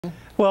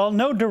Well,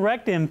 no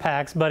direct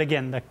impacts, but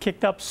again, the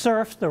kicked up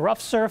surf, the rough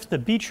surf, the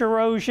beach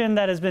erosion,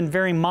 that has been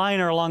very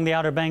minor along the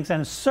Outer Banks,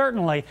 and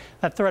certainly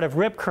that threat of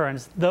rip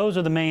currents. Those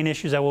are the main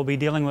issues that we'll be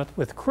dealing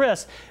with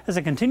Chris as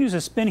it continues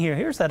to spin here.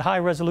 Here's that high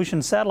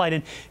resolution satellite,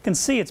 and you can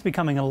see it's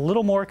becoming a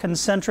little more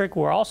concentric.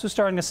 We're also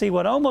starting to see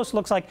what almost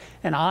looks like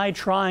an eye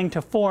trying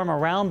to form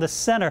around the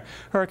center.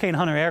 Hurricane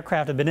Hunter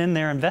aircraft have been in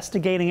there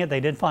investigating it. They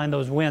did find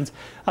those winds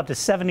up to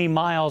 70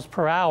 miles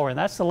per hour, and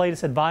that's the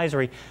latest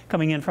advisory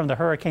coming in from the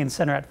Hurricane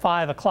Center at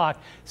 5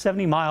 o'clock.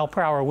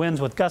 70-mile-per-hour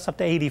winds with gusts up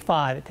to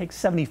 85. It takes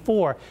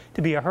 74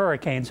 to be a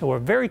hurricane, so we're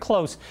very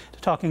close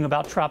to talking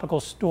about tropical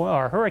storm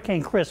or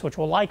Hurricane Chris, which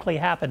will likely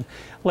happen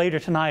later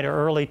tonight or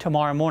early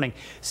tomorrow morning.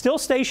 Still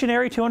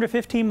stationary,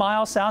 215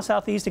 miles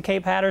south-southeast of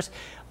Cape Hatteras.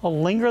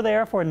 Will linger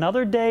there for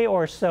another day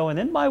or so, and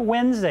then by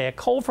Wednesday, a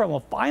cold front will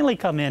finally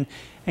come in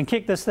and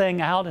kick this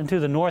thing out into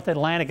the North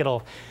Atlantic.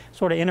 It'll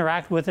sort of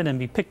interact with it and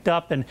be picked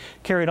up and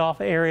carried off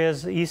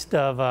areas east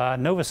of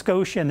Nova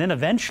Scotia, and then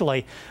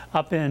eventually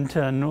up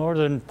into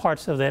northern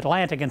parts of the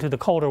Atlantic into the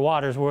colder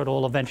waters where it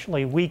will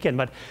eventually weaken.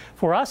 But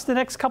for us, the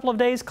next couple of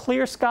days,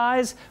 clear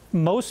skies,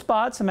 most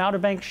spots, some Outer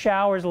Banks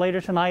showers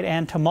later tonight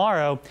and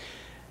tomorrow.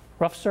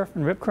 Rough surf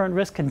and rip current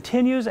risk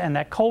continues, and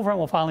that cold front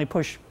will finally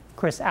push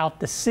Chris out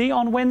to sea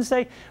on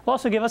Wednesday. Will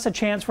also give us a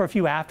chance for a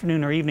few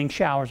afternoon or evening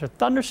showers or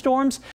thunderstorms.